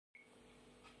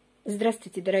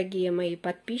Здравствуйте, дорогие мои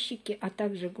подписчики, а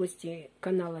также гости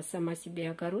канала «Сама, Себе,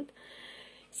 Огород».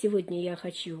 Сегодня я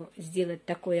хочу сделать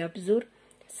такой обзор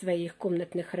своих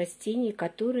комнатных растений,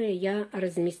 которые я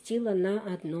разместила на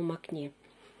одном окне.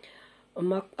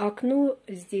 Окно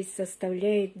здесь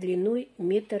составляет длиной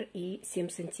 1,7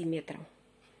 см.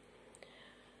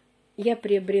 Я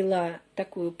приобрела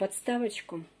такую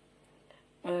подставочку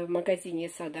в магазине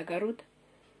 «Сад, Огород»,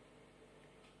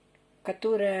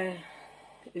 которая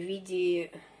в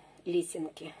виде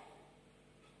лесенки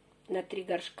на 3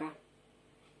 горшка.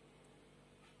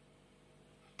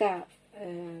 Та,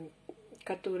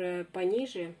 которая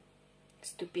пониже,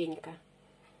 ступенька,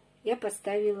 я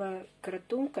поставила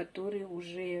кротон, который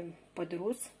уже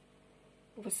подрос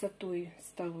высотой,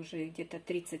 стал уже где-то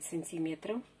 30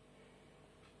 сантиметров.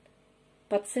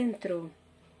 По центру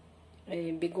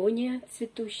бегония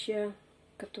цветущая,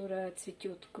 которая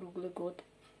цветет круглый год.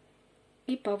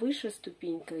 И повыше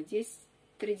ступенька здесь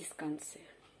традисканция.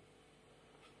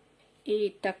 И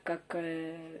так как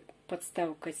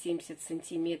подставка 70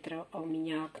 сантиметров, а у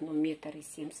меня окно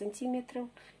 1,7 сантиметров,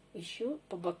 еще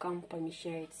по бокам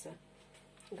помещаются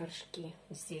горшки.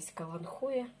 Здесь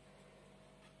каланхоя.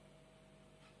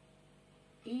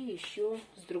 И еще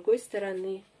с другой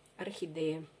стороны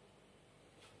орхидея.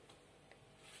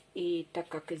 И так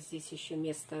как здесь еще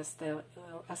место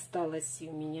осталось, и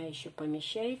у меня еще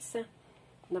помещается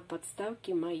на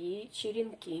подставке мои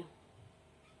черенки,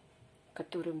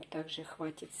 которым также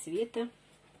хватит света.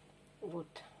 Вот.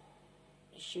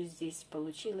 Еще здесь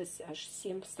получилось аж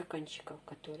 7 стаканчиков,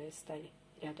 которые стали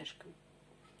рядышком.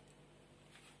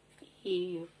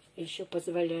 И еще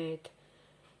позволяет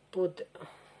под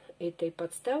этой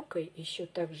подставкой еще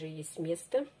также есть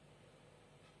место.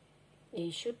 И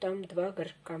еще там 2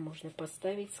 горшка можно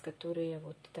поставить, с которые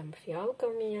вот там фиалка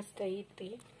у меня стоит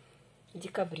и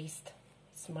декабрист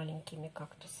с маленькими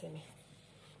кактусами.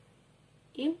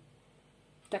 И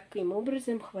таким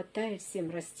образом хватает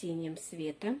всем растениям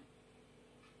света.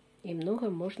 И много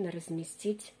можно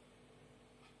разместить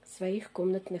своих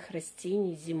комнатных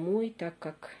растений зимой, так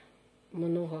как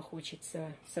много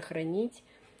хочется сохранить,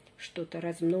 что-то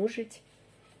размножить.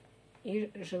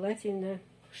 И желательно,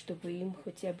 чтобы им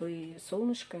хотя бы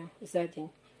солнышко за день,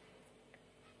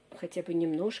 хотя бы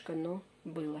немножко, но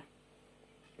было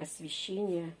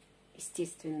освещение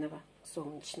естественного,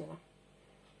 солнечного.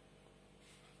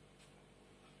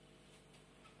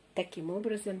 Таким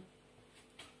образом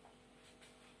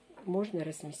можно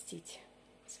разместить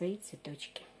свои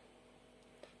цветочки.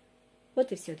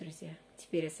 Вот и все, друзья.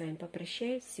 Теперь я с вами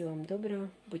попрощаюсь. Всего вам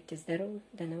доброго. Будьте здоровы.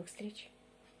 До новых встреч.